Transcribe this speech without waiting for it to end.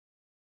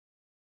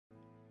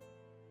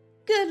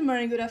Good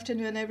morning, good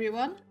afternoon,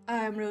 everyone.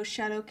 I'm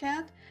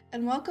ShadowGameCat,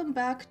 and welcome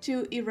back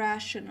to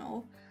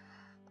Irrational.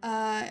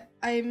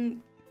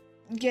 I'm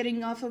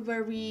getting off of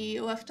where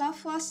we left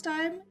off last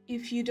time.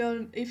 If you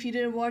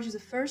didn't watch the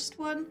first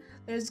one,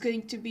 there's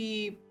going to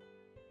be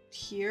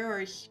here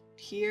or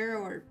here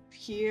or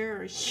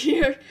here or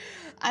here.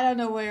 I don't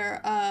know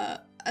where.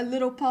 A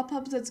little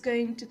pop-up that's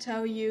going to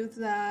tell you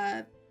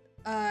that,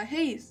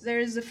 hey,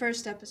 there's the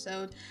first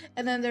episode,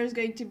 and then there's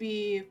going to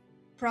be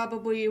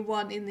probably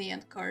one in the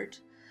end card.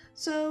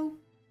 So,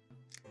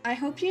 I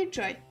hope you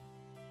enjoy.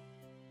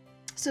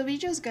 So we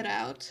just got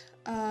out.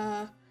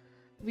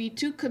 We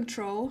took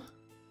control,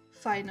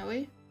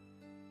 finally.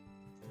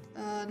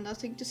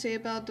 Nothing to say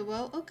about the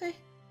well. Okay.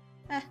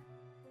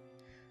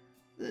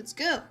 Let's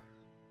go.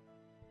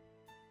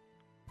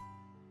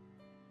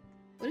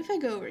 What if I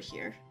go over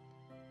here?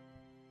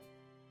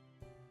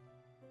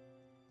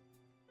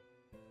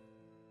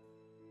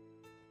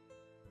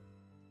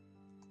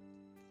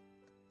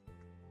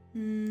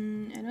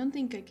 I don't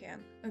think I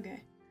can.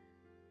 Okay.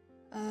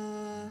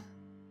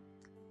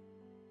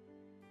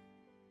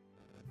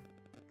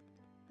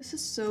 This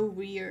is so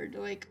weird.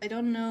 Like, I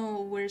don't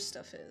know where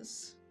stuff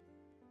is,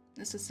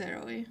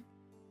 necessarily.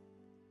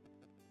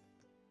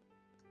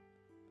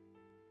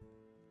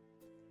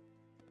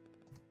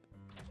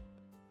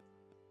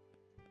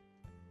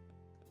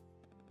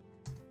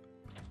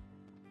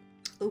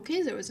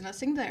 Okay, there was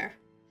nothing there.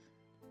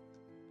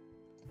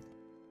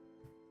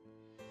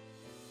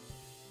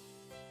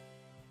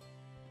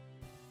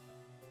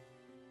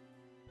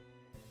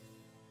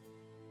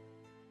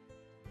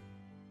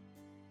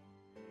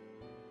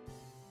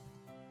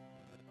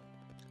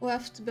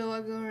 Left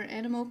Belagor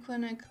Animal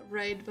Clinic,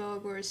 right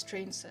Belagor's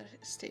train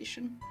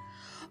station.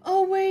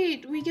 Oh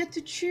wait, we get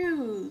to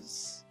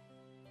choose!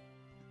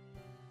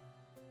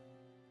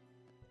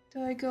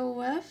 Do I go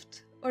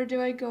left or do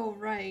I go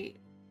right?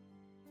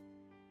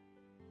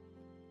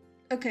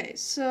 Okay,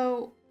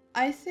 so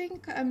I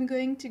think I'm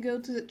going to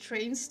go to the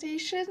train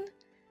station.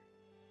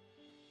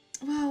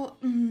 Well,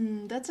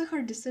 that's a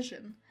hard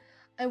decision.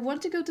 I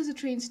want to go to the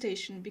train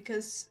station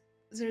because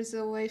there's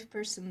a live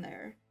person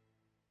there.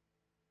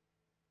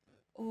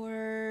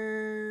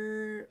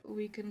 Or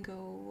we can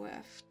go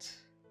left.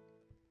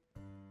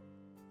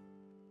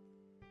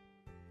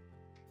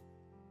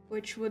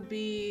 Which would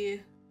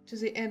be to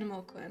the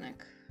animal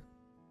clinic.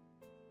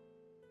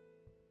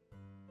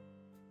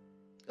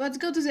 Let's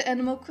go to the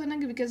animal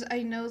clinic because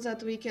I know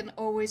that we can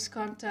always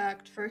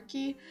contact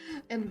Ferky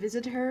and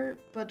visit her,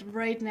 but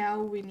right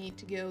now we need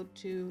to go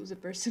to the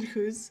person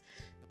who's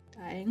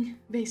dying,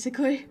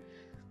 basically.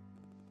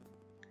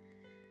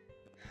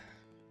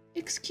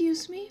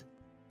 Excuse me?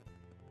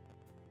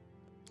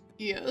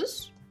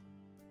 Yes?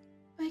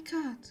 My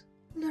cat,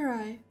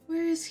 Lurai,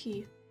 where is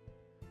he?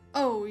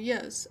 Oh,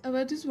 yes,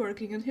 Abed is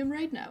working on him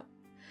right now.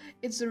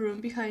 It's the room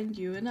behind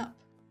you and up.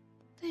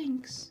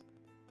 Thanks.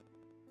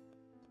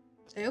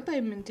 I hope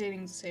I'm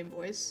maintaining the same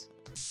voice.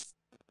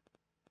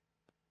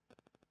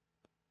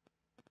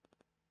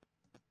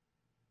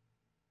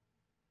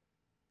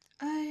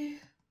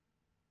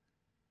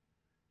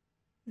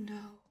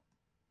 No.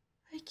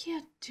 I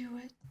can't do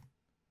it.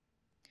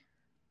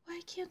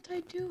 Why can't I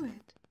do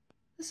it?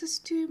 This is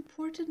too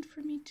important for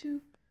me to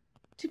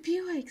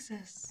be like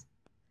this.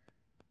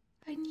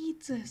 I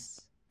need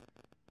this.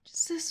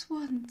 Just this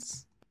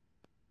once.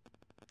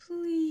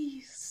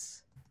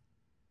 Please.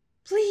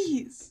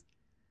 Please.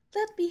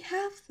 Let me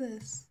have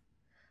this.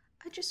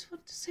 I just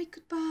want to say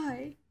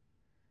goodbye.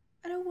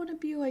 I don't want to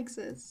be like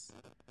this.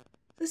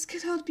 This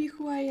cannot be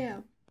who I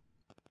am.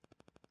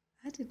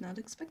 I did not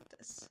expect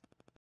this.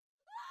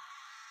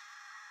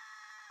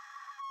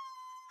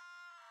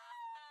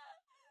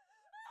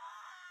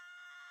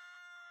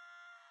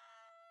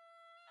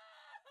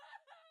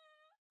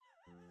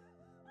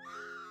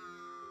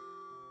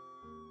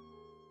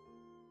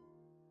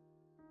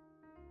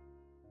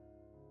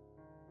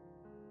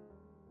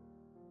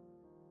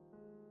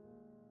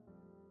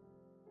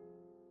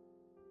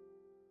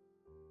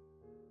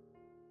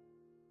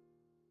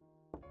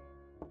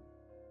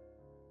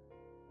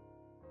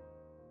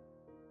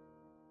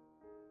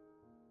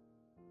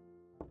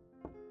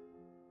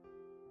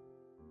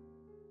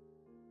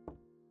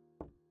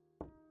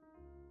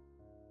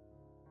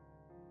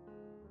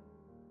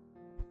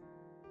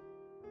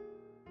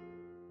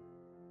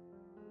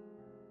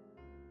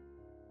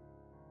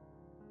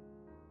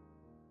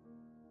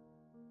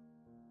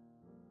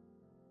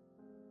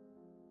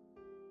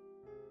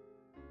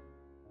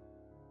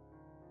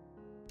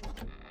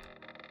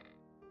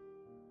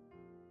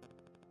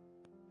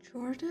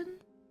 Jordan?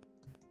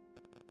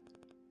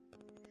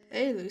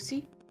 Hey,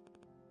 Lucy.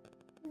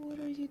 What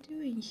are you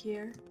doing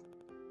here?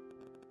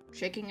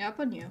 Checking up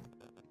on you.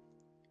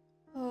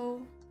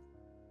 Oh.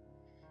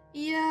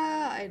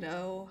 Yeah, I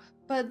know.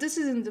 But this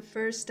isn't the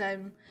first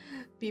time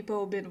people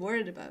have been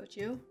worried about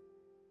you.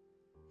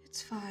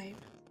 It's fine.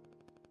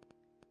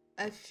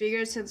 I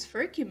figured since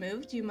Ferky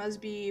moved, you must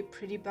be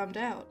pretty bummed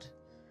out.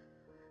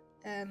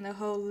 And the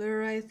whole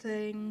Lurai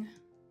thing...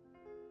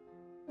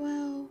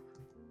 Well...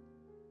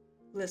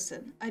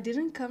 Listen, I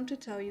didn't come to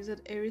tell you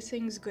that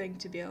everything's going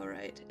to be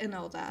alright and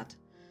all that.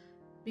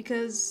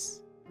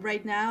 Because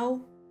right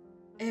now,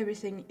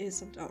 everything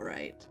isn't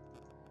alright.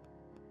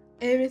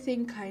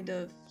 Everything kind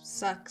of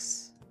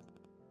sucks.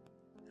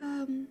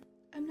 I'm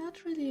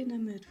not really in a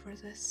mood for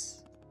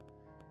this.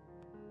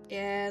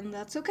 And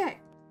that's okay.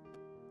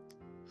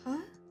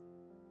 Huh?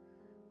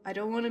 I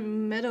don't want to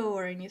meddle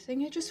or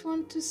anything, I just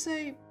want to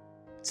say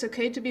it's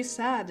okay to be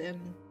sad and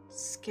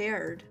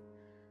scared.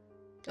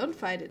 Don't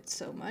fight it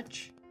so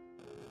much.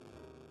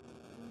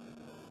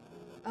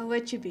 I'll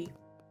let you be.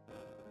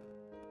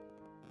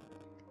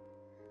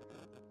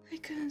 I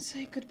couldn't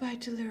say goodbye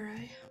to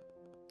Leroy,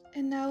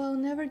 and now I'll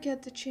never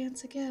get the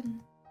chance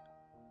again.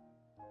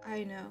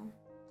 I know.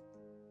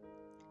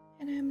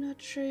 And I'm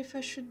not sure if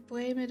I should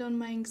blame it on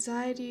my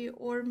anxiety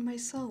or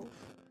myself.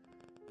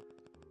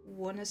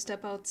 Wanna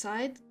step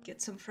outside,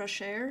 get some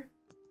fresh air?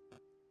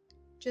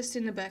 Just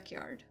in the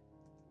backyard.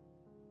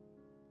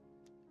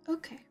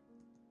 Okay.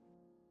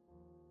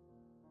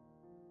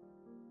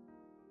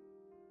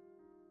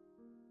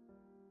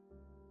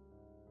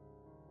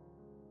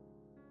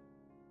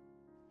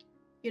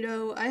 You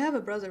know, I have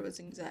a brother with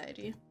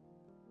anxiety.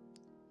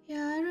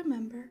 Yeah, I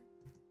remember.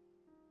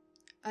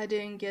 I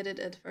didn't get it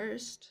at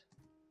first.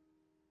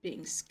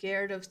 Being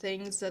scared of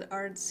things that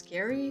aren't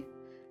scary?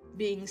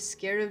 Being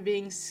scared of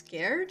being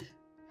scared?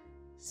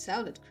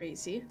 Sounded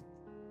crazy.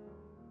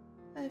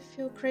 I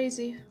feel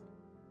crazy.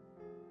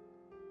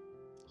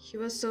 He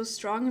was so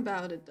strong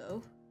about it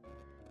though.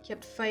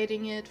 Kept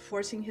fighting it,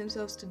 forcing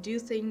himself to do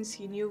things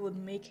he knew would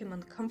make him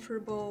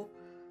uncomfortable.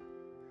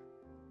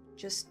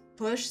 Just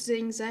push the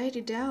anxiety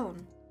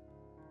down.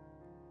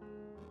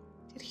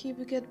 Did he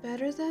get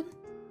better then?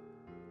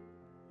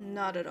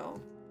 Not at all.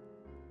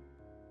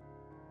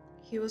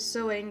 He was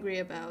so angry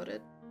about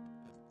it.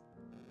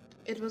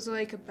 It was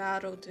like a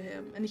battle to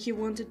him, and he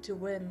wanted to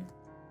win.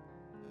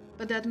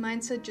 But that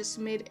mindset just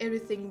made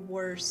everything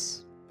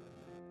worse.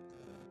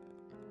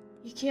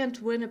 You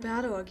can't win a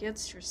battle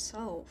against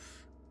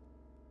yourself.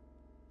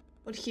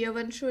 What he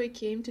eventually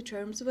came to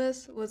terms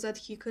with was that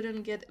he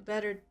couldn't get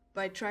better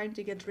by trying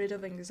to get rid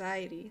of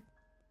anxiety.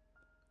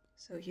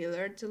 So he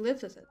learned to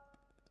live with it.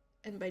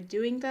 And by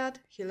doing that,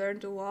 he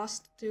learned to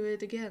lost to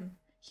it again.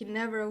 He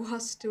never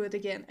lost to it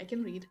again. I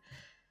can read.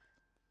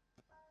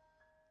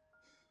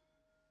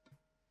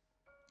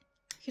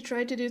 He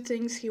tried to do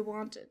things he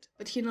wanted,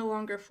 but he no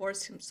longer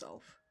forced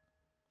himself.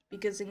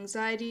 Because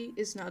anxiety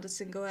is not a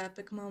single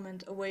epic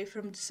moment away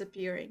from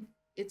disappearing.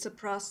 It's a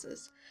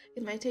process.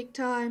 It might take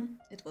time,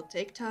 it will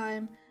take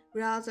time,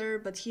 rather,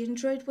 but he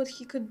enjoyed what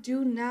he could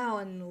do now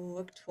and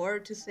looked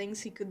forward to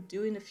things he could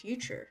do in the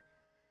future.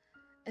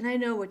 And I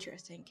know what you're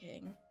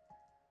thinking.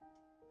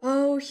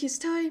 Oh, he's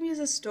telling me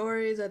the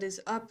story that is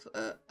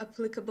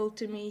applicable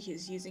to me.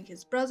 He's using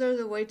his brother as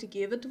a way to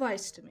give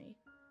advice to me.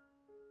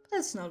 But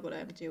that's not what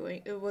I'm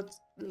doing. But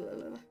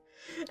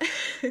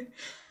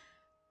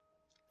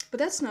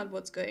that's not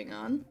what's going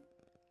on.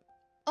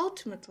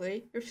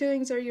 Ultimately, your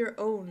feelings are your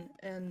own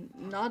and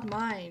not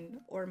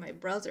mine or my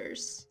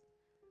brother's.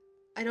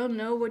 I don't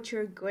know what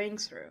you're going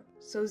through,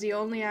 so the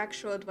only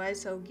actual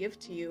advice I'll give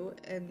to you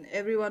and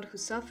everyone who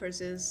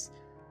suffers is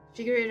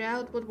figure it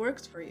out what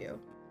works for you.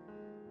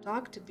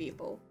 Talk to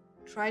people.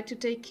 Try to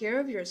take care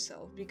of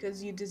yourself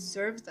because you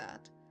deserve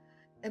that.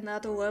 And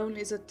that alone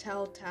is a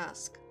tall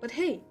task. But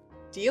hey,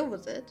 deal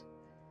with it.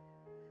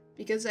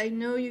 Because I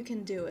know you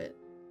can do it.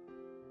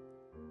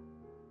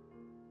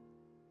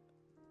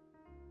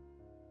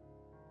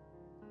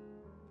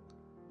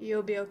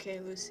 You'll be okay,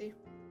 Lucy.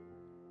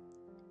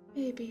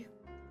 Maybe.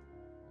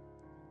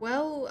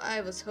 Well,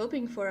 I was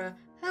hoping for a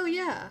hell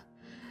yeah,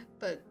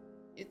 but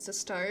it's a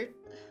start.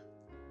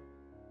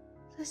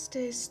 This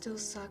day still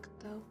sucked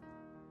though.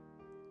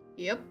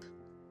 Yep.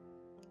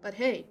 But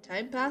hey,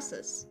 time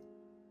passes.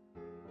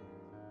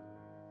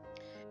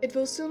 It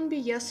will soon be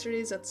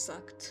yesterdays that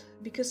sucked,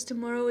 because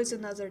tomorrow is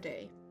another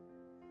day.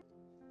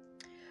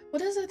 What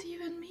does that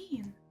even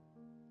mean?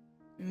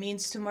 It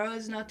means tomorrow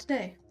is not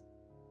today.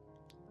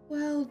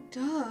 Well,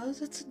 duh,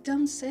 that's a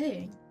dumb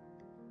saying.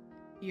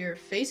 Your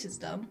face is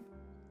dumb.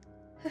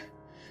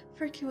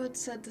 Ferky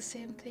said the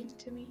same thing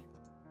to me.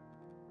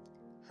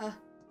 Huh.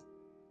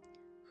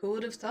 Who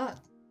would have thought?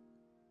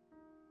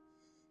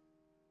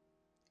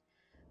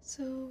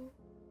 So,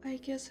 I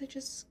guess I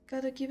just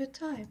gotta give it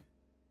time.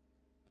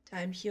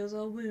 Time heals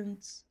all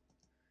wounds.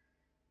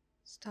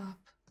 Stop.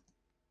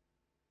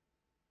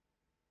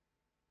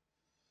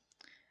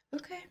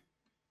 Okay.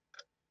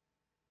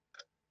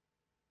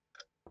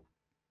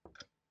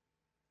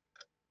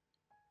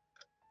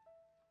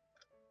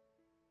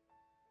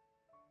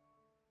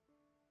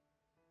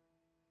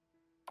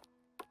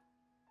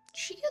 Did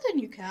she get a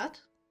new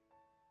cat?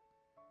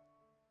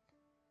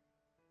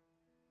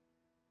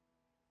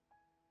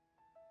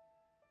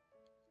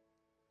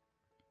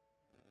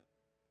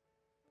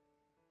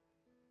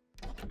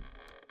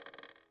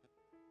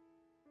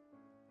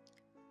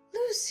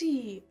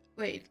 Lucy!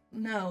 Wait,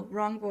 no,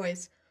 wrong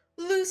voice.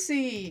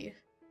 Lucy!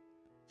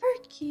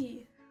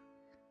 Ferky!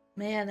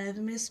 Man, I've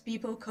missed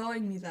people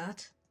calling me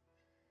that.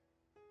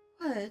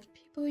 What?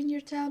 People in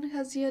your town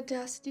has the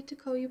audacity to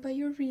call you by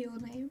your real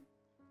name?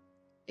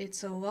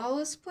 It's a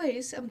lawless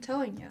place, I'm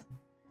telling you.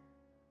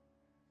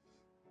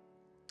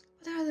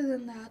 But other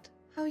than that,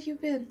 how you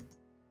been?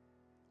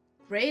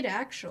 Great,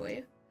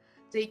 actually.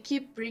 They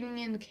keep bringing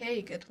in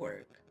cake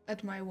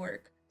at my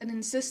work, and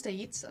insist I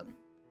eat some.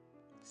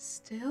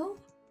 Still?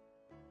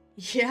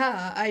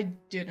 Yeah, I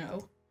do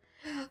know.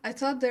 I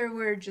thought there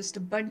were just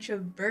a bunch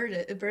of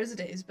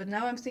birthdays, but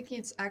now I'm thinking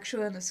it's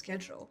actually on a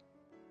schedule.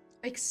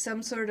 Like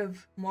some sort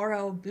of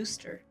morale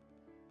booster.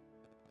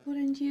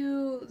 Wouldn't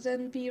you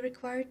then be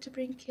required to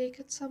bring cake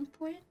at some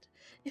point?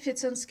 If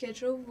it's on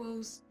schedule,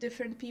 will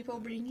different people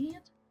bringing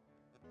it?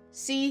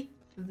 See,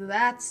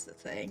 that's the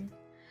thing.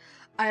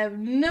 I have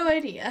no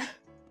idea.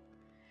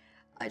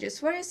 I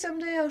just worry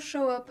someday I'll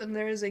show up and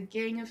there's a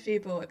gang of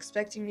people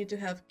expecting me to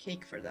have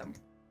cake for them.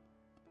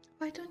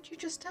 Why don't you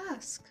just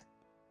ask?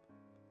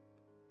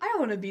 I don't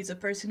want to be the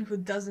person who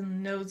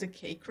doesn't know the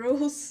cake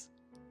rules.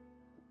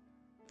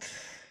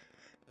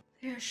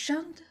 They're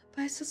shunned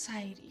by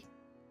society.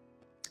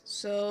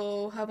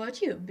 So, how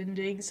about you? Been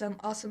doing some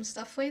awesome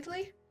stuff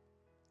lately?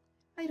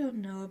 I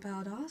don't know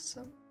about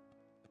awesome.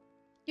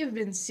 You've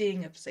been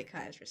seeing a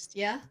psychiatrist,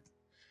 yeah?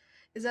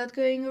 Is that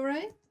going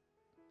alright?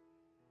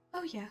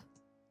 Oh yeah,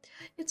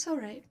 it's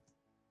alright.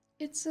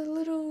 It's a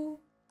little,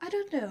 I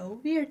don't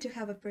know, weird to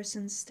have a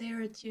person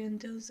stare at you and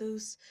do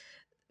those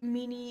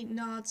mini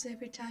nods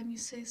every time you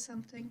say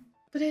something.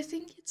 But I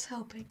think it's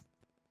helping.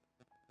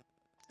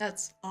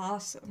 That's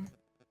awesome.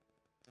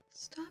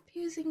 Stop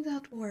using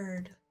that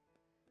word.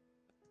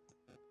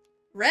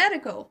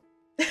 Radical!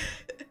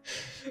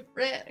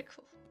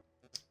 Radical.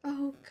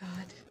 Oh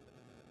god.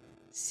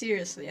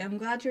 Seriously, I'm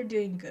glad you're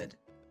doing good.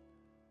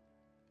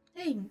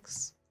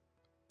 Thanks.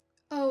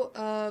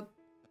 Oh,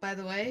 by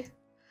the way,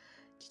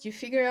 did you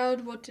figure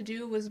out what to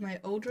do with my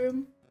old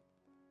room?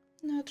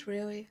 Not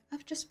really.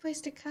 I've just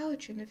placed a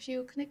couch and a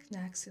few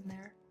knickknacks in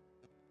there.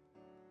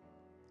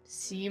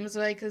 Seems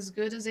like as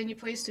good as any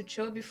place to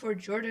chill before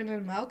Jordan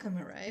and Malcolm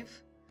arrive.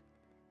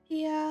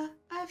 Yeah,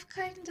 I've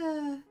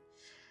kinda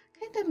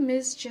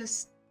missed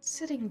just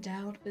sitting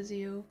down with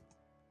you.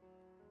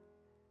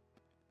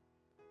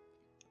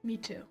 Me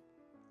too.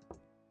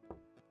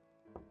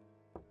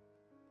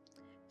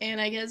 And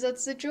I guess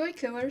that's the Joy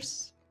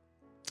Killers.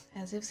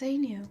 As if they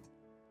knew.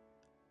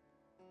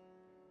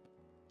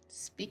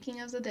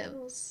 Speaking of the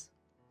devils.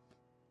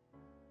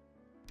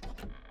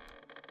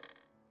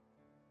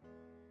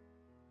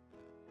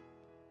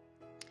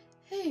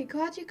 Hey,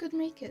 glad you could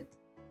make it.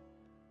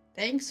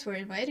 Thanks for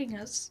inviting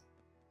us.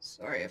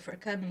 Sorry for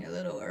coming a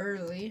little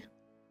early.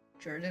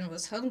 Jordan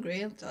was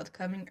hungry and thought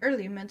coming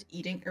early meant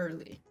eating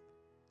early.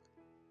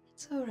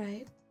 It's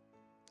alright.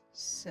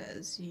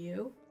 Says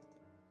you.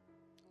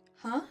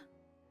 Huh?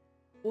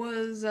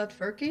 Was that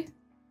Furky?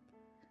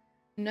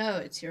 No,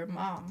 it's your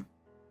mom.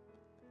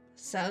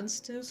 Sounds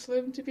too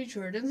slim to be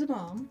Jordan's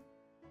mom.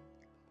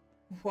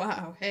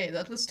 Wow, hey,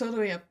 that was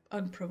totally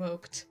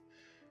unprovoked.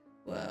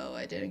 Well,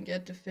 I didn't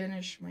get to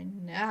finish my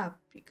nap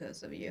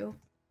because of you.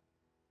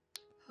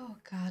 Oh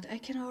god, I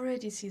can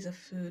already see the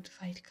food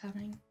fight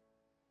coming.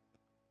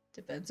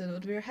 Depends on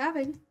what we're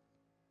having.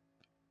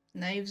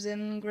 Knives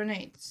and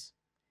grenades.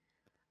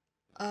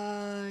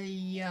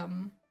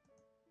 Yum.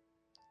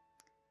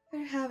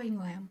 We're having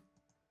lamb.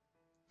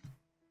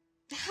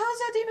 How's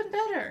that even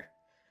better?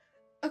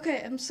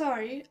 Okay, I'm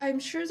sorry. I'm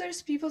sure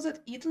there's people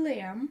that eat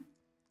lamb.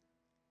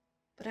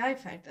 But I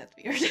find that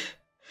weird.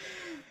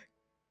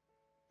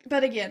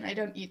 But again, I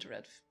don't eat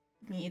red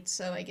meat,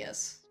 so I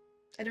guess.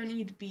 I don't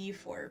eat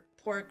beef or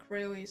pork,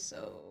 really,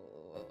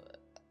 so...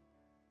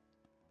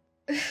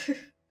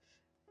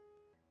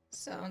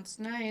 Sounds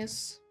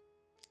nice.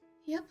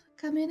 Yep,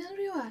 come in and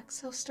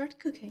relax. I'll start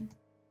cooking.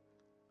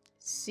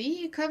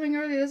 See, coming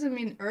early doesn't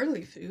mean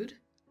early food.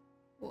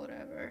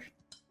 Whatever.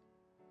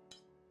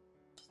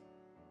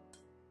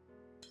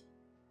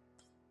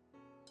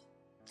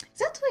 Is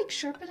that like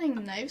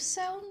sharpening knife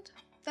sound?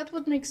 That's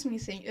what makes me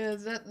think.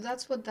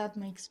 That's what that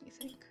makes me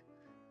think.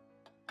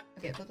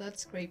 Okay, but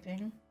that's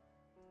scraping.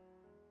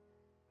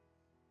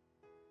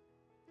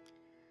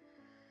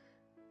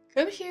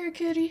 Come here,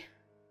 kitty.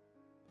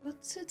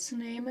 What's its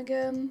name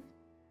again?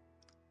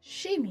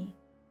 Shimmy.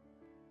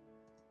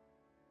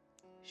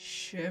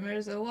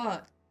 Shimmers a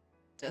lot,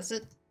 does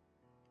it?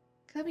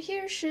 Come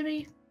here,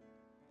 Shimmy.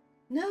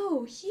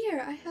 No,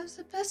 here, I have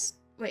the best...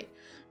 Wait.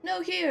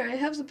 No, here, I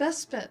have the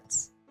best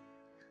pets.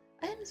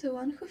 I'm the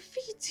one who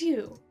feeds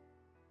you.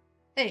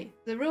 Hey,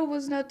 the rule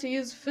was not to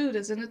use food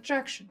as an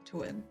attraction to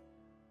win.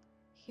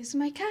 He's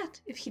my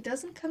cat. If he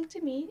doesn't come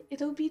to me,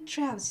 it'll be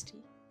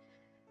travesty.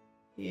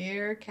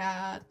 Here,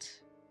 cat.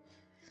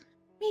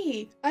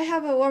 Me, I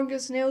have the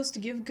longest nails to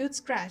give good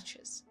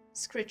scratches.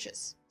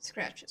 Scritches.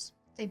 Scratches.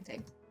 Same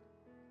thing.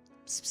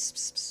 Psst, psst,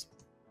 psst, psst.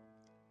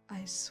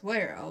 I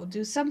swear I'll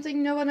do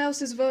something no one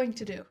else is willing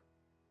to do.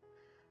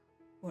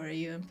 What are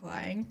you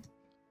implying?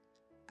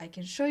 I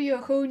can show you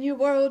a whole new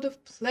world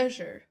of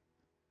pleasure.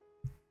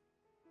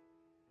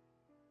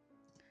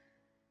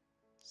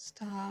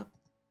 Stop.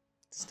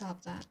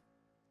 Stop that.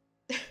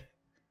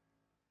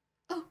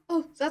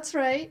 That's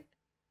right.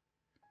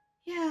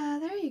 Yeah,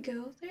 there you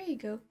go. There you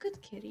go.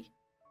 Good kitty.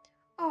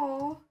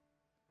 Aw.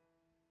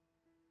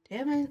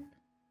 Damn it.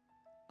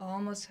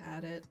 Almost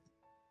had it.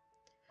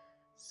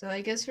 So I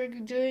guess we're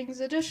doing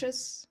the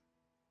dishes.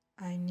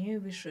 I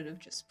knew we should have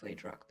just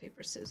played rock,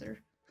 paper, scissors.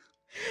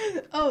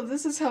 Oh,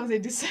 this is how they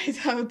decide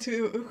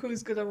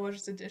who's gonna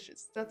wash the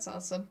dishes. That's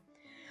awesome.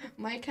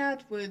 My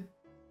cat would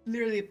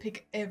literally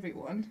pick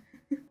everyone.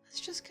 Let's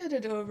just get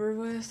it over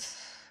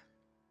with.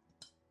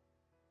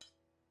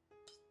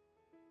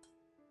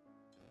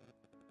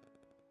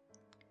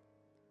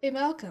 Hey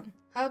Malcolm,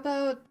 how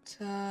about,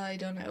 I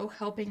don't know,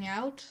 helping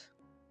out?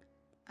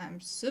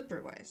 I'm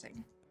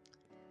supervising.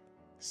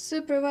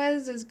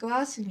 Supervise this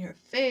glass in your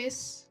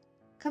face.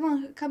 Come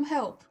on, come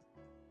help.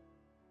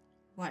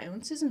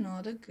 Violence is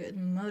not a good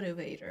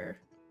motivator.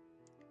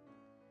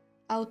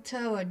 I'll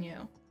tell on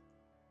you.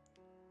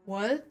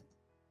 What?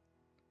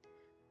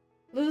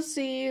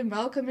 Lucy,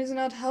 Malcolm is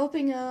not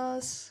helping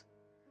us.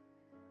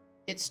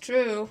 It's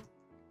true.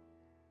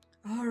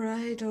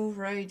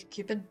 Alright,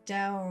 keep it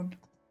down.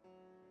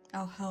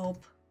 I'll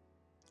help.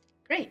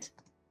 Great.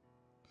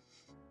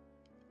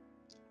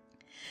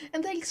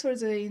 And thanks for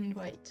the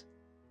invite.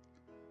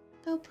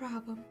 No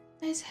problem.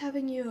 Nice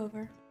having you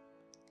over.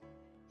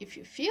 If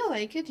you feel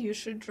like it, you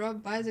should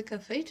drop by the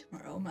cafe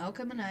tomorrow.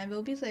 Malcolm and I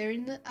will be there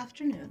in the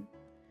afternoon.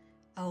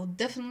 I'll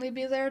definitely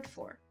be there at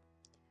 4.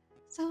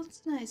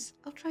 Sounds nice.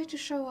 I'll try to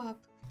show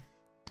up.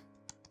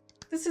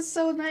 This is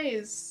so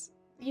nice.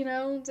 You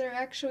know, they're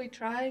actually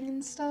trying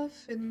and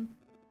stuff, and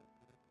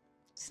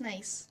it's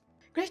nice.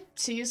 Great.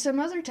 See you some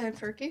other time,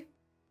 Ferky.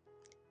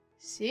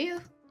 See you.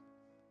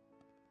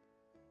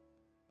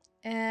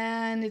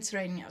 And it's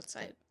raining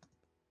outside.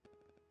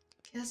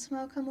 Guess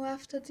Malcolm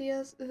left at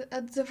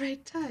the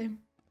right time.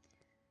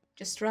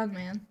 Just run,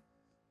 man.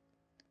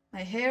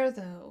 My hair,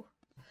 though.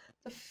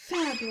 The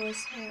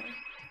fabulous hair.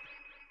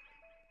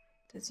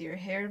 Does your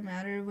hair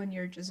matter when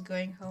you're just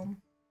going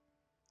home?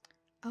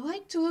 I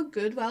like to look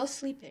good while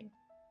sleeping.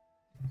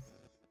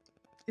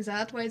 Is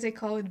that why they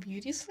call it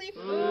beauty sleep?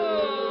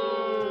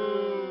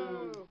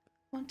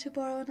 Want to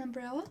borrow an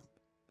umbrella?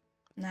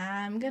 Nah,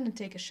 I'm gonna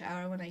take a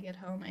shower when I get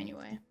home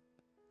anyway.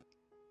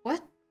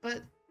 What?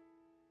 But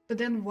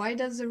then why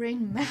does the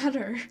rain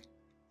matter?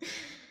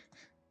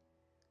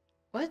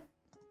 What?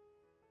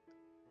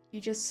 You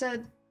just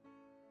said...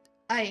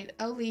 Aight,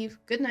 I'll leave.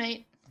 Good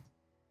night.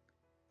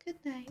 Good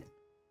night.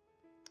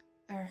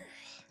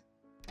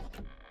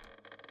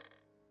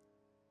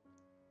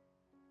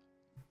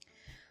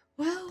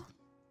 Well,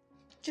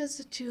 just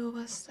the two of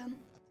us then.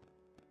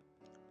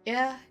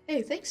 Yeah,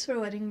 hey, thanks for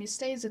letting me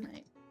stay the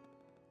night.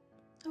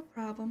 No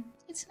problem.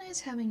 It's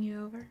nice having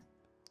you over.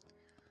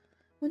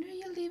 When are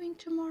you leaving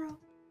tomorrow?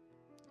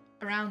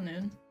 Around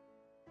noon.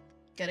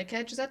 Gotta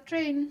catch that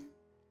train.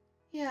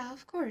 Yeah,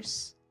 of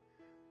course.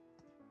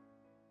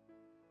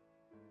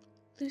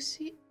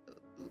 Lucy...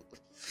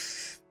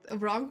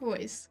 Wrong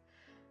voice.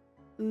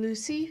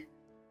 Lucy?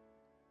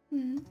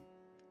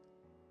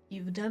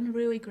 You've done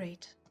really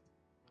great.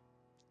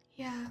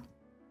 Yeah.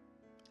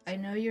 I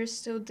know you're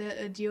still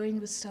dealing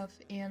with stuff,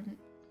 and,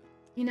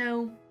 you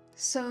know,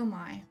 so am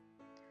I.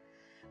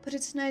 But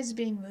it's nice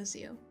being with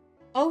you.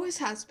 Always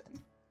has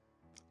been.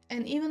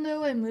 And even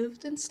though I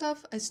moved and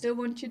stuff, I still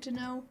want you to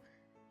know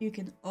you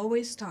can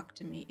always talk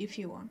to me if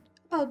you want,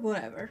 about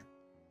whatever.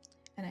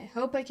 And I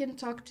hope I can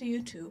talk to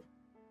you too.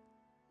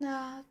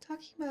 Nah,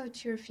 talking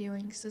about your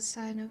feelings is a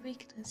sign of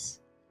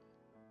weakness.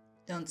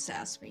 Don't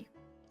sass me.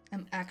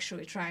 I'm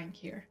actually trying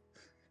here.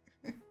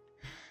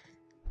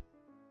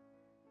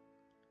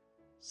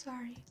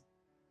 Sorry.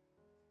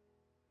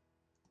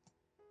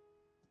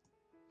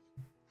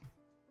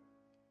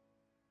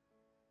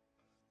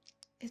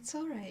 It's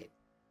alright.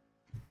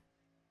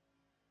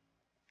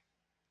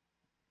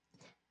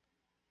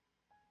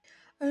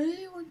 I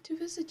really want to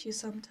visit you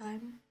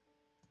sometime.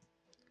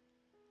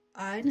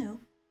 I know.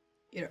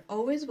 You're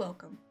always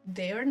welcome.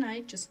 Day or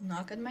night, just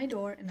knock at my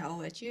door and I'll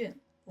let you in.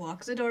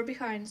 Lock the door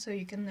behind so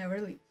you can never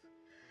leave.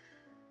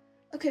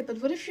 Okay, but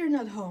what if you're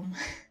not home?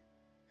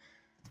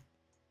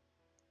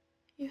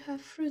 You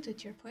have fruit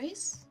at your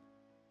place?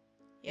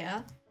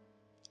 Yeah,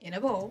 in a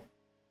bowl.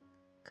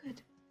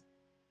 Good.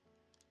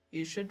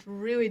 You should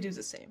really do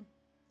the same.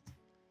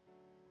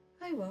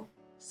 I will,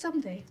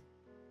 someday.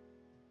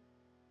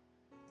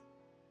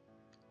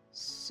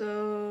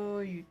 So,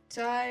 you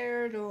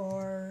tired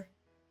or...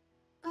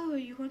 Oh,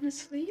 you wanna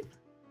sleep?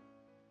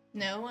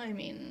 No, I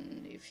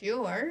mean, if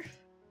you are.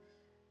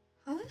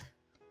 Huh?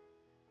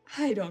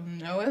 I don't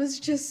know, I was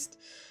just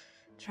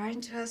trying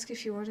to ask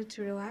if you wanted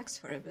to relax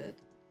for a bit.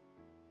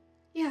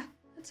 Yeah,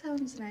 that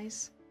sounds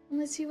nice.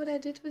 Wanna see what I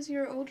did with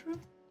your old room?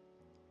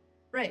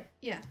 Right,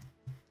 yeah.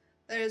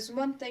 There's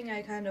one thing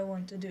I kinda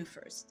want to do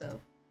first,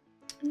 though.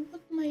 And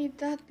what might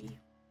that be?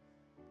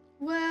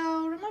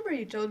 Well, remember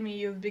you told me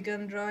you've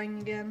begun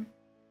drawing again?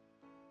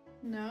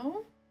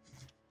 No?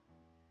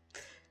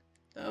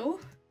 No?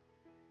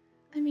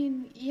 I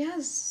mean,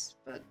 yes,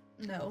 but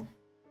no.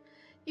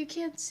 You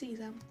can't see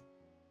them.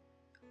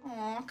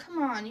 Aw,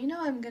 come on, you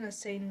know I'm gonna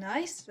say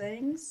nice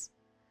things.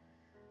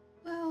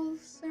 Well,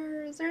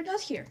 they're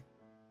not here.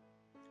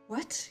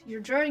 What?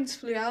 Your drawings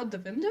flew out the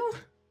window?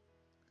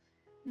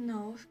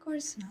 No, of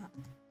course not.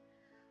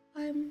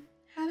 I'm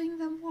having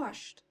them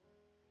washed.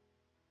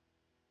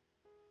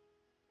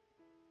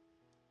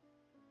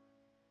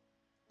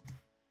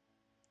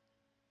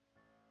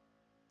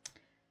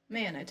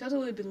 Man, I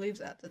totally believe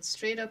that. That's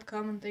straight up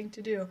common thing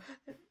to do.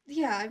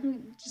 Yeah,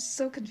 I'm just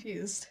so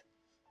confused.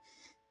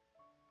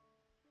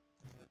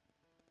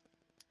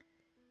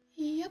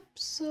 Yep,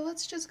 so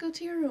let's just go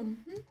to your room.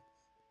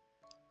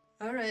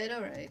 Alright,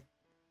 alright.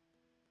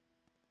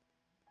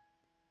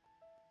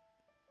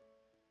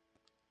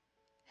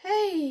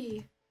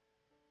 Hey!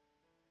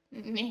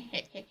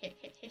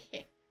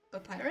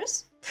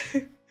 Papyrus?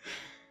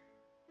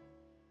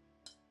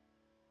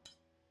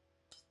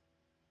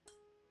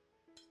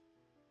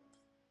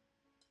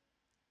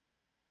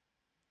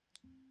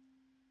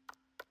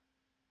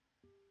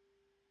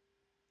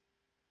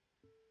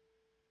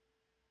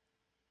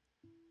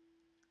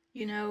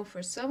 You know,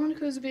 for someone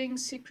who's being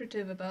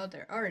secretive about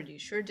their art, you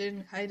sure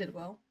didn't hide it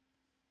well.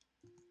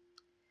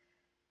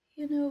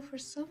 You know, for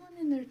someone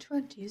in their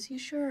 20s, you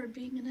sure are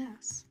being an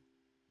ass.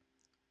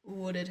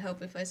 Would it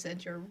help if I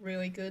said you're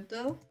really good,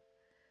 though?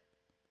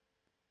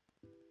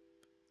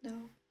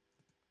 No.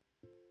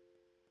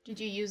 Did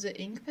you use the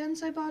ink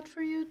pens I bought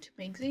for you to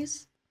make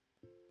these?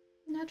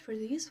 Not for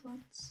these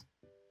ones.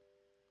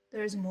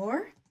 There's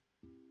more?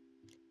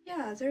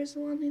 Yeah, there's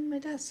one in my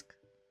desk.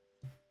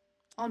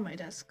 On my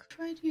desk.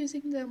 Tried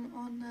using them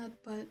on that,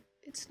 but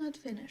it's not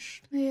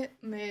finished. May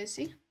I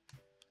see?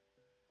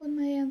 Would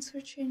my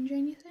answer change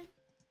anything?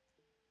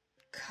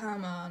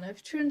 Come on,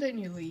 I've turned in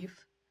you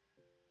leave.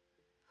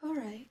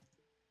 Alright.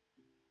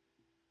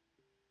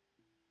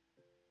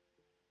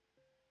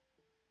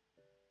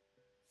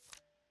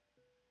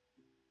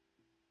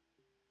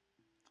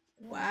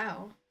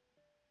 Wow.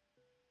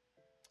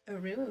 I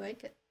really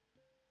like it.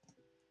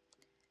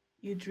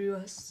 You drew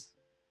us.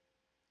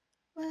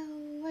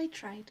 Well, I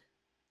tried.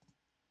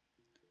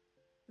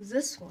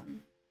 This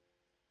one.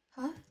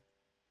 Huh?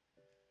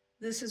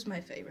 This is my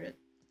favorite.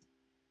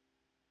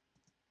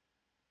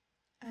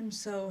 I'm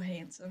so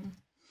handsome.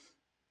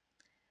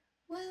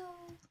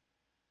 Well...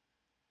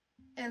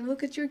 And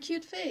look at your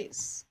cute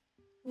face.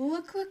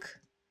 Look, look.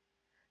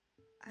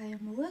 I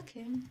am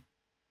looking.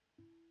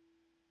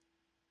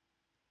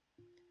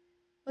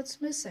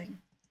 What's missing?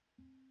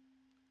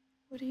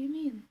 What do you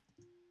mean?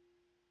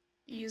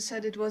 You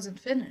said it wasn't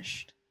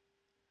finished.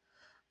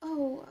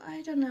 Oh,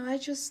 I don't know.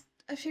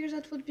 I figured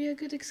that would be a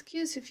good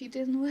excuse if you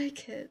didn't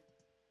like it.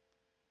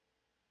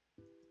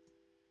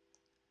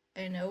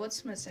 I know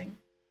what's missing.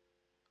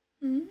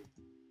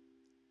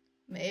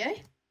 May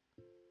I?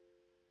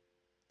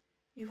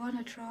 You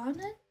wanna draw on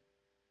it?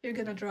 You're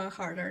gonna draw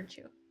hard, aren't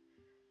you?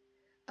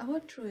 I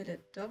won't druid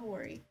it, don't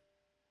worry.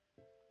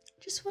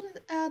 Just wanted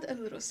to add a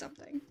little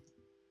something.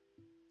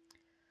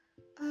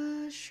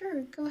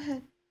 Sure, go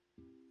ahead.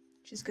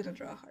 She's gonna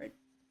draw hard.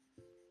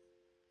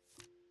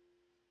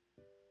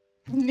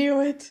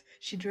 Knew it!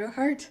 She drew a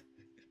heart.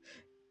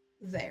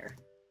 There.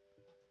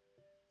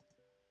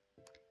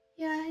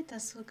 Yeah, it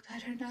does look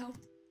better now.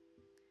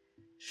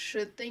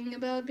 Should think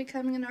about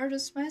becoming an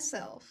artist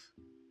myself.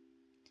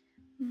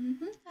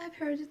 I've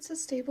heard it's a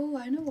stable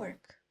line of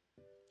work.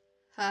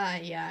 Ah,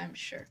 yeah, I'm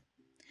sure.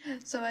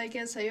 So I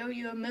guess I owe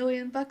you $1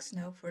 million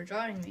now for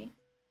drawing me.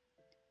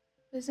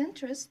 With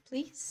interest,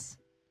 please.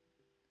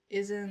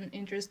 Isn't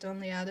interest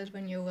only added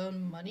when you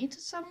loan money to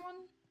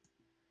someone?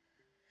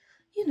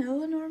 You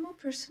know, a normal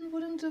person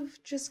wouldn't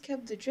have just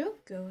kept the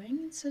joke going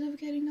instead of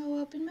getting all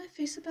up in my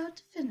face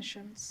about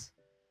definitions.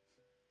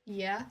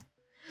 Yeah?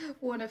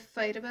 Wanna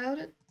fight about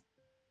it?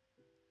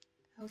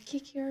 I'll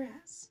kick your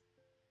ass.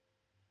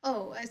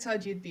 Oh, I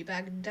thought you'd be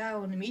back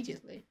down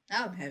immediately.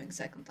 Now I'm having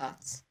second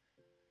thoughts.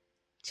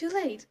 Too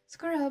late.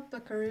 Score up,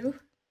 buckaroo.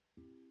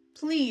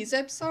 Please,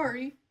 I'm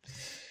sorry.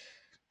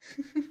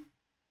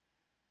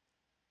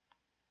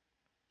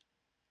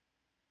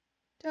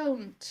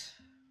 Don't.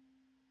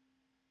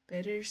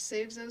 Better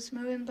save those $1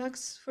 million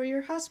for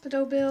your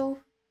hospital bill.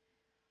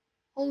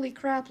 Holy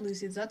crap,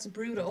 Lucy, that's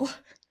brutal.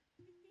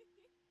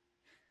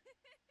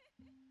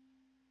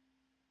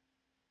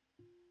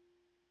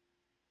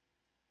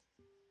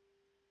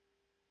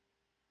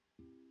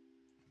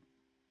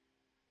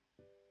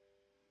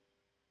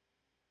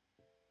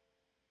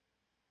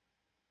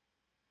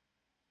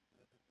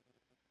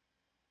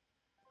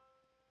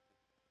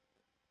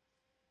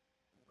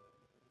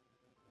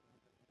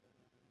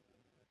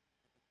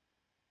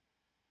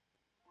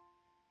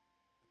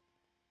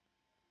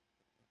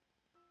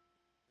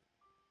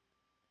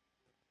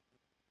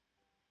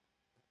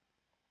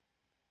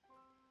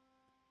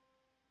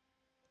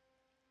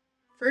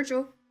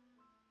 Virgil.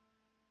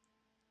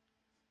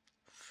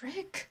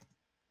 Frick.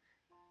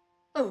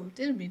 Oh,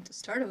 didn't mean to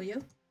startle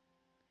you.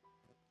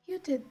 You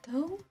did,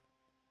 though.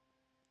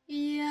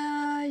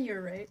 Yeah,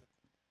 you're right.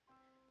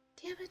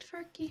 Damn it,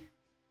 Ferky.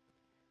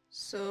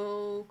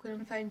 So,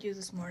 couldn't find you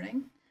this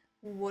morning.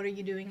 What are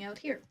you doing out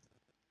here?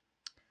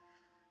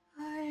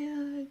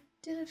 I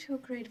didn't feel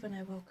great when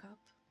I woke up.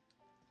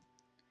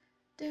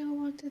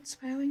 Don't want it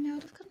spiraling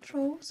out of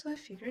control, so I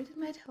figured it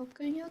might help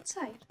going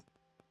outside.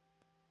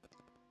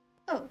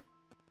 Oh,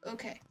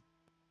 okay.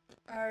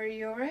 Are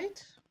you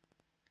alright?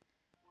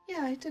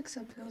 Yeah, I took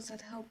some pills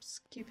that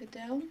helps keep it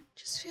down.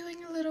 Just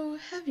feeling a little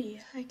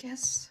heavy, I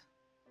guess.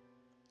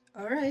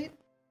 Alright.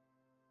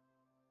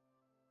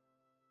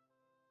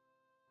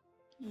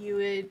 You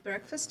ate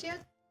breakfast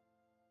yet?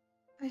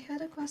 I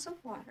had a glass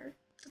of water.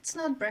 That's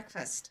not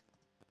breakfast.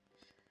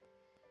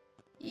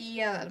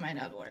 Yeah, that might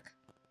not work.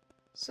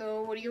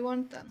 So what do you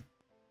want then?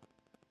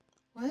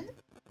 What?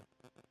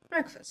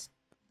 Breakfast.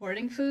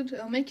 Morning food?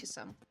 I'll make you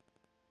some.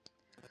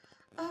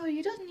 Oh,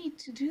 you don't need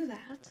to do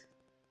that.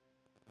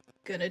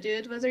 Gonna do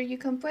it whether you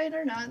complain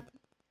or not.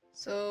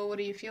 So what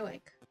do you feel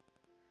like?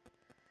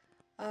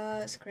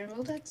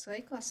 Scrambled eggs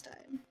like last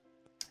time.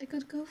 I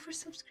could go for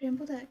some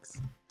scrambled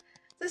eggs.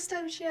 This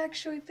time she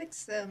actually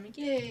picks them.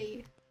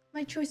 Yay!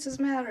 My choices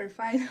matter,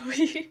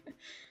 finally.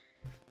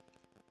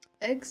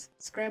 Eggs,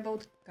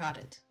 scrambled, got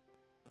it.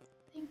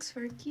 Thanks,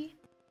 Fergie.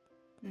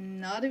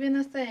 Not even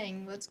a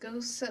thing. Let's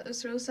go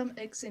throw some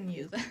eggs in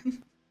you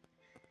then.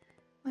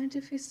 Mind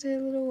if we stay a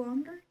little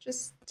longer?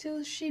 Just till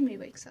Shimi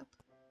wakes up.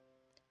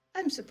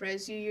 I'm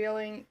surprised you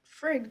yelling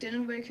frig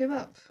didn't wake him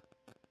up.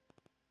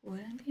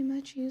 Wouldn't be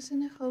much use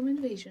in a home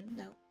invasion,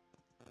 no.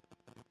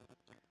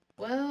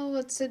 Well,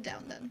 let's sit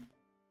down then.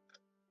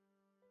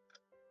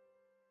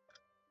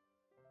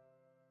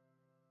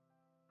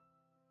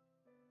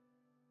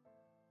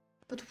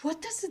 But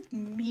what does it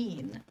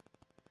mean?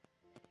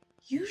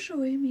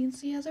 Usually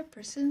means the other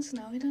person is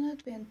now in an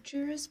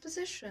adventurous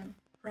position,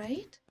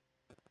 right?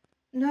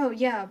 No,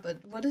 yeah,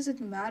 but what does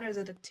it matter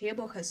that a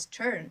table has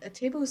turned? A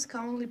table is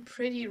commonly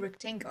pretty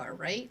rectangular,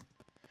 right?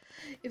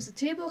 If the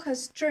table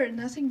has turned,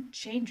 nothing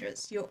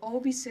changes. You'll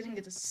all be sitting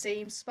at the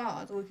same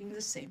spot, looking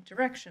the same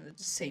direction, at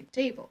the same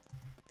table.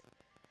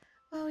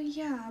 Well,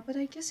 yeah, but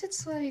I guess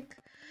it's like...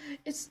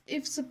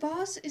 if the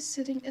boss is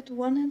sitting at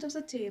one end of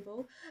the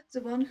table,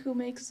 the one who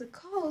makes the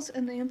calls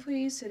and the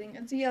employee is sitting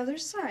at the other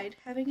side,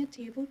 having a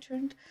table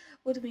turned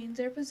would mean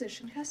their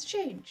position has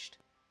changed.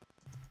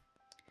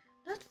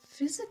 Not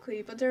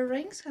physically, but their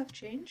ranks have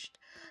changed.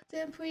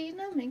 The employee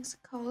now makes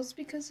calls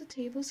because the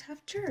tables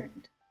have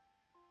turned.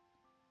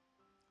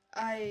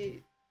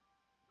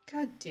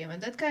 God damn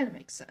it, that kind of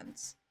makes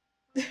sense.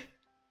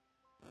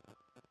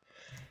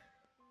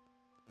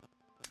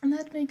 And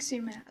that makes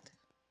you mad.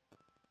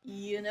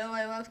 You know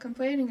I love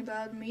complaining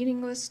about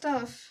meaningless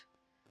stuff.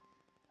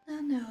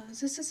 No,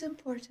 this is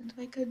important,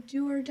 like a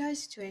do-or-die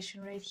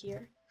situation right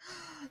here.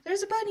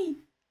 There's a bunny!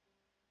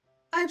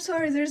 I'm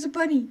sorry, there's a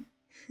bunny!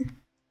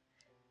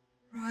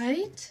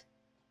 Right?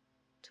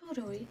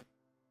 Totally.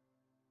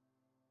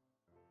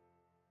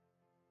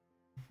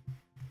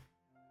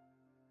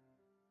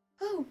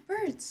 Oh,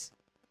 birds!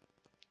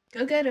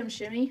 Go get him,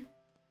 Shimmy.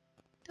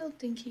 Don't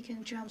think he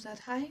can jump that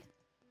high.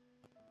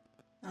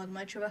 Not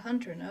much of a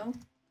hunter, no?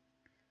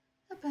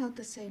 About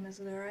the same as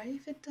Lura.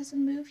 If it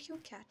doesn't move, he'll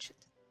catch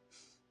it.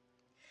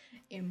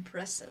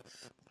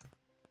 Impressive.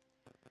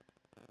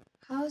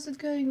 How's it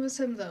going with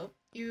him, though?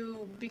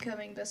 You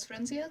becoming best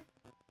friends yet?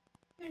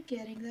 We're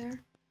getting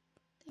there.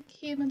 I think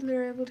him and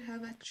Lura would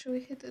have actually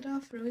hit it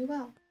off really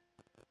well.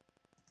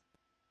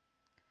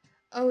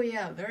 Oh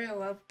yeah, Lura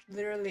loved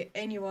literally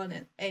anyone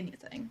and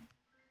anything.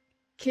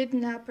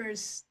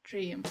 Kidnapper's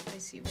dream. I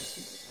see what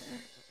you did there.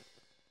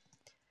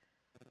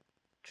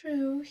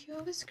 True, he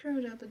always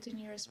screwed up at the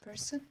nearest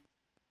person.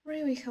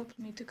 Really helped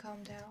me to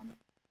calm down.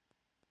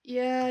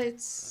 Yeah,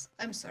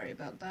 I'm sorry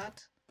about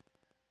that.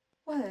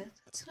 What?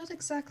 It's not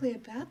exactly a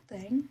bad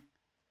thing.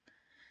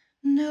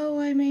 No,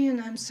 I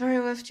mean, I'm sorry I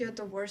left you at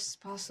the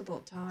worst possible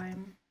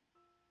time.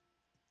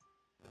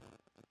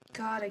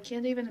 God, I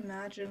can't even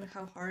imagine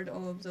how hard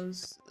all of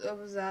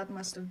that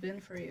must have been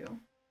for you.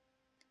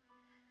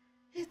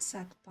 It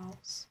sucked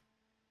balls.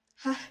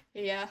 Ha,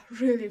 yeah,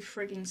 really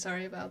freaking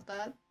sorry about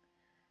that.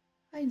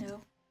 I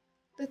know.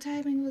 The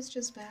timing was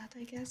just bad,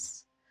 I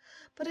guess.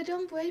 But I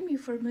don't blame you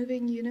for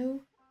moving, you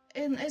know,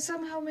 and I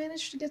somehow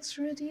managed to get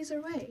through it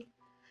either way.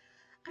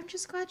 I'm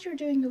just glad you're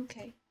doing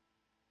okay.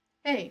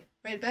 Hey,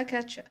 right back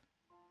at ya.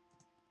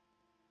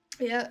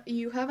 Yeah,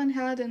 you haven't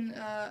had an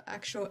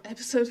actual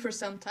episode for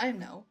some time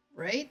now,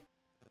 right?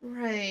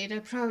 Right, I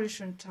probably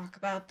shouldn't talk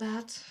about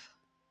that.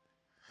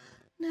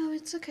 No,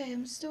 it's okay,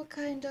 I'm still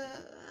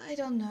I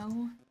don't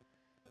know.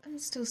 I'm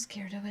still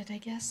scared of it, I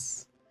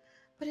guess.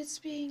 But it's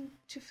beginning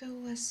to feel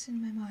less in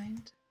my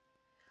mind.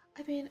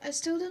 I mean, I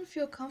still don't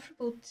feel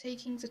comfortable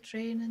taking the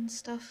train and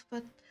stuff,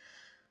 but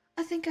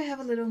I think I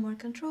have a little more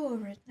control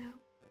over it now.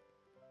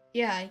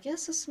 Yeah, I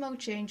guess a small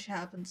change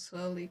happens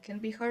slowly. It can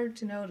be hard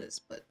to notice,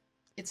 but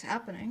it's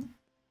happening.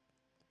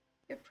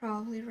 You're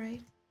probably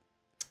right.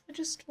 I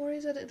just worry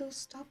that it'll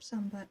stop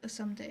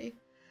someday.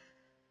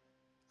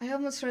 I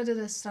almost read it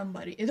as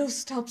somebody. It'll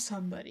stop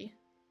somebody.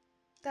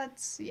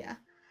 Yeah.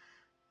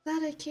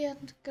 That I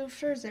can't go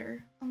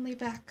further, only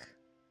back.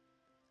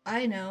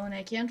 I know, and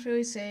I can't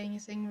really say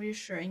anything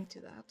reassuring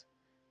to that.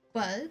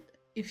 But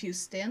if you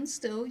stand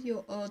still,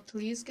 you'll at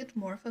least get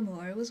more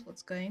familiar with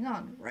what's going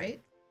on,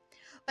 right?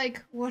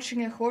 Like,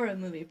 watching a horror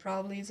movie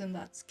probably isn't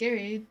that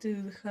scary to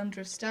the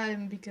 100th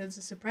time because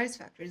the surprise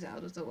factor is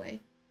out of the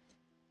way.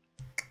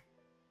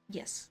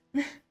 Yes.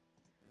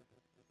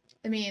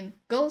 I mean,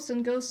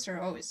 ghosts are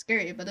always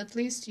scary, but at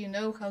least you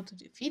know how to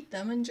defeat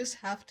them and just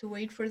have to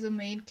wait for the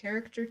main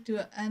character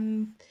to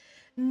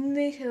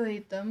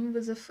annihilate them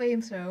with a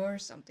flamethrower or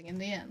something in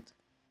the end.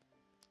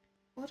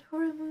 What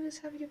horror movies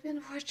have you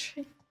been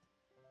watching?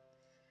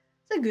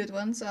 The good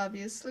ones,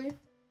 obviously.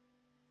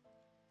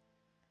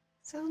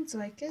 Sounds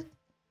like it.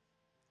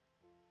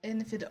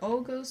 And if it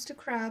all goes to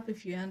crap,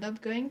 if you end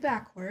up going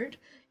backward,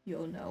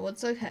 you'll know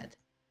what's ahead.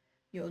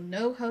 You'll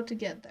know how to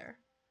get there.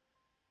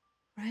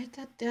 Write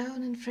that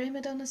down and frame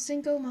it on a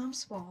single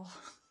mom's wall.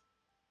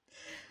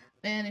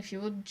 Man, if you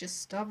would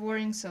just stop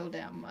worrying so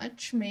damn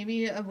much,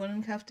 maybe I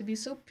wouldn't have to be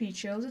so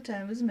peachy all the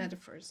time with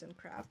metaphors and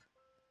crap.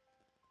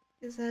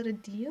 Is that a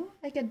deal?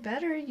 I get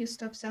better, you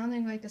stop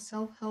sounding like a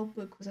self-help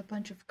book with a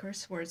bunch of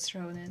curse words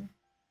thrown in.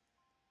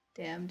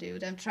 Damn,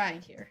 dude, I'm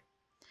trying here.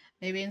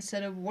 Maybe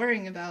instead of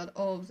worrying about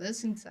all of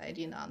this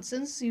anxiety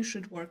nonsense, you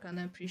should work on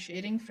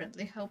appreciating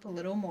friendly help a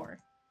little more.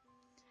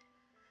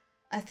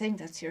 I think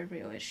that's your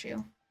real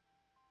issue.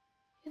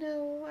 You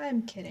know,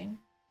 I'm kidding.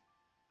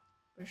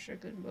 Wish I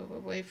could move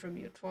away from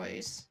you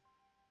twice.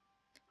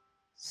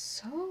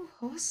 So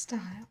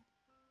hostile.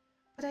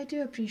 But I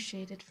do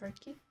appreciate it,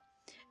 Fergie.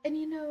 And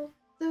you know,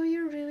 though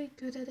you're really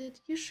good at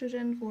it, you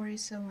shouldn't worry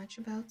so much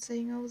about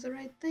saying all the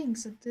right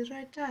things at the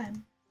right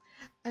time.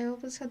 I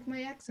always had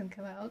my accent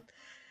come out.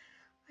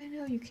 I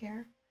know you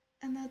care,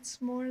 and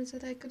that's more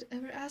than I could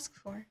ever ask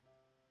for.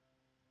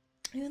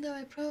 Even though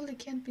I probably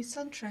can't be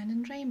sunshine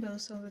and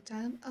rainbows all the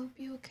time, I'll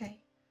be okay.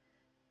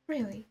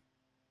 Really.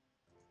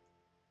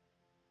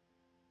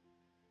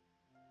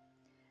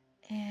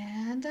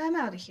 And I'm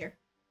out of here.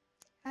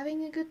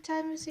 Having a good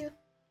time with you.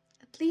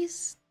 At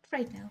least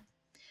right now.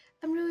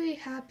 I'm really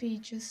happy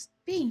just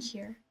being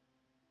here.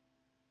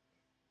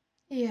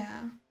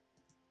 Yeah.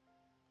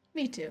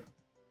 Me too.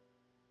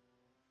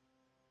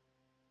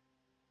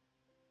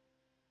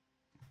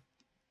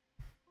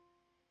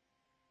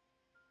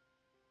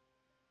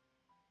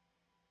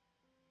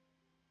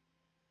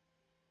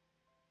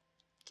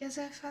 Guess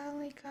I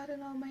finally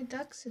gotten all my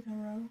ducks in a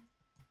row.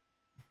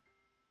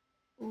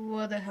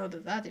 What the hell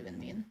does that even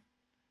mean?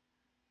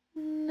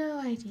 No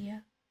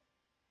idea.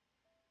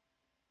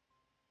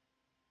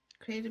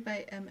 Created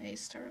by M.A.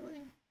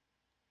 Starling.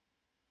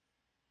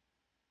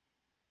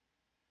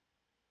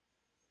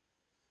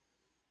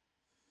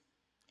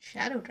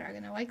 Shadow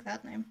Dragon, I like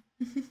that name.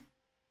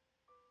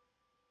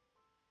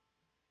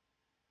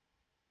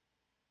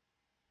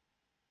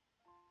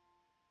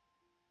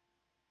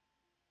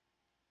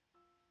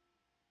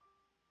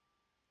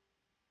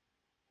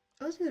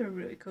 Those are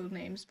really cool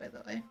names, by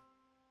the way.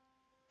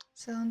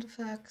 Sound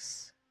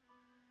effects.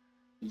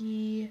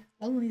 Ye,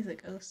 only the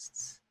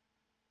ghosts.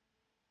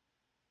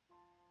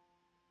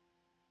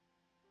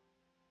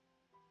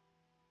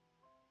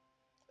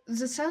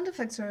 The sound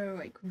effects are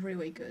like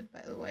really good,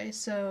 by the way,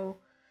 so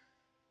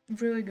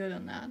really good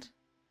on that.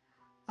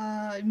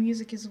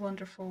 Music is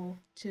wonderful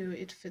too,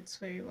 it fits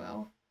very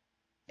well.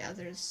 Yeah,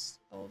 there's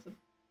all the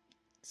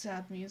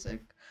sad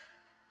music.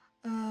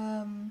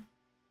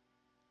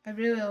 I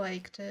really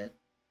liked it.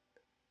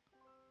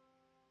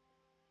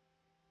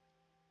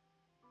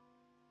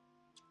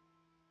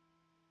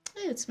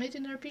 Hey, it's made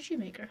in RPG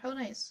Maker, how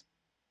nice.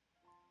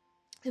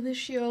 I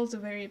wish you all the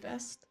very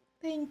best.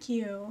 Thank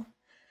you.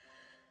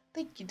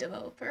 Thank you,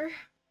 developer.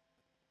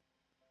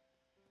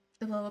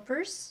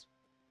 Developers?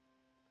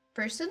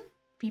 Person?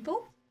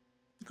 People?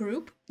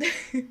 Group?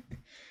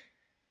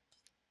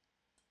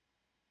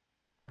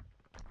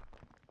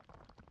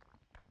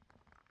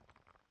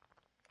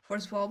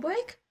 Force wall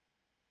break?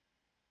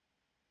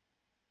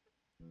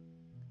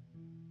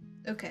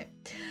 Okay.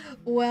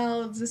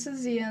 Well, this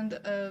is the end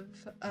of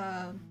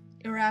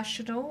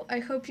Irrational. I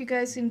hope you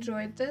guys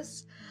enjoyed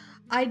this.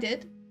 I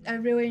did. I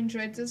really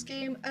enjoyed this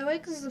game. I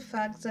like the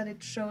fact that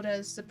it showed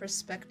us the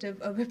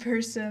perspective of a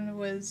person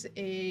with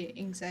a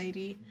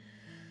anxiety,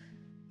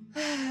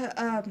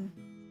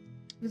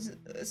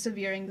 with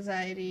severe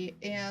anxiety,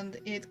 and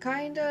it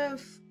kind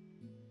of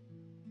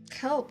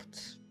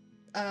helped.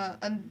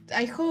 And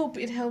I hope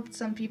it helped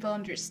some people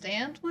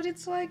understand what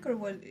it's like or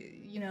what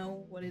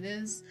what it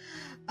is.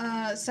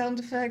 Sound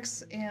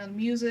effects and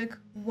music,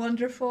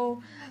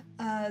 wonderful.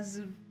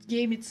 The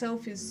game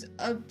itself is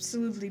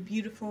absolutely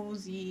beautiful.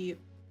 The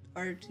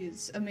art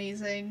is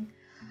amazing.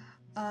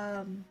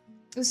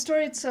 The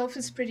story itself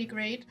is pretty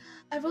great.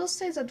 I will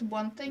say that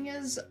one thing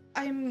is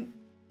I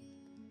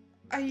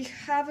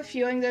have a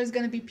feeling there's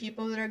gonna be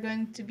people that are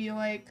going to be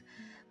like,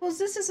 well,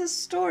 this is a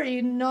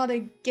story, not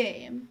a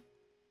game.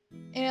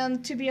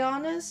 And to be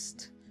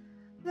honest,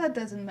 that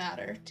doesn't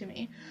matter to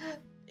me.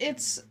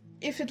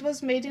 If it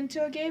was made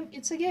into a game,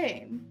 it's a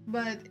game,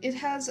 but it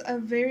has a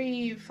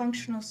very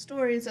functional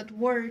story that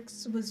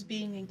works with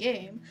being a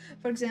game.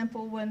 For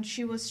example, when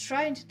she was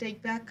trying to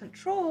take back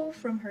control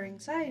from her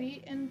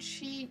anxiety and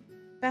she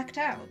backed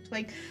out.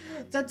 Like,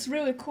 that's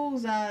really cool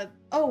that,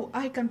 oh,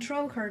 I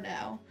control her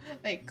now.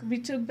 Like, we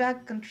took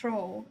back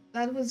control.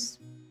 That was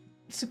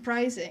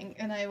surprising,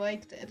 and I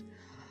liked it.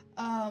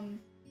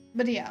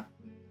 But yeah.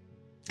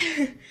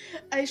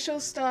 I shall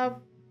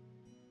stop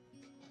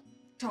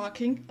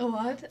talking a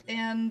lot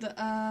and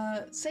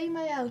say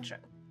my outro.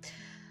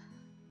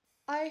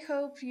 I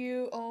hope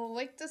you all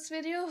liked this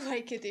video.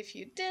 Like it if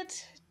you did,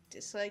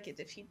 dislike it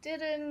if you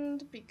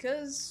didn't,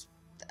 because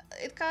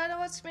it kind of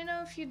lets me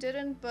know if you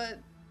didn't, but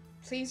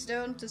please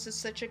don't. This is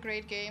such a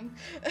great game.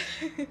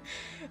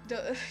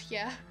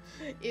 Yeah,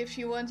 if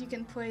you want, you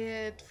can play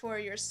it for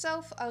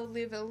yourself. I'll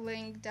leave a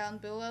link down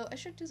below. I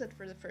should do that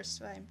for the first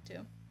time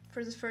too.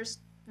 For the first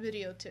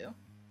video too.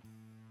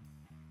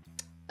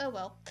 Oh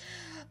well.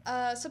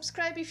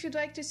 Subscribe if you'd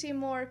like to see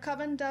more.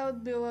 Comment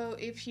down below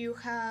if you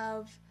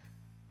have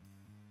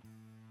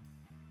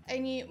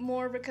any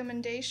more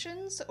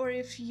recommendations, or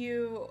if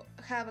you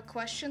have a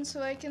question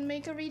so I can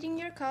make a reading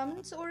your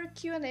comments, or a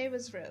Q&A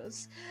with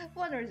Rose.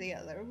 One or the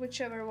other,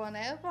 whichever one I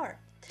have more.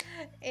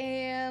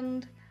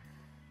 And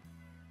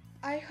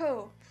I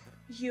hope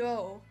you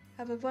all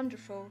have a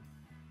wonderful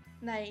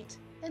night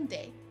and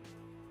day.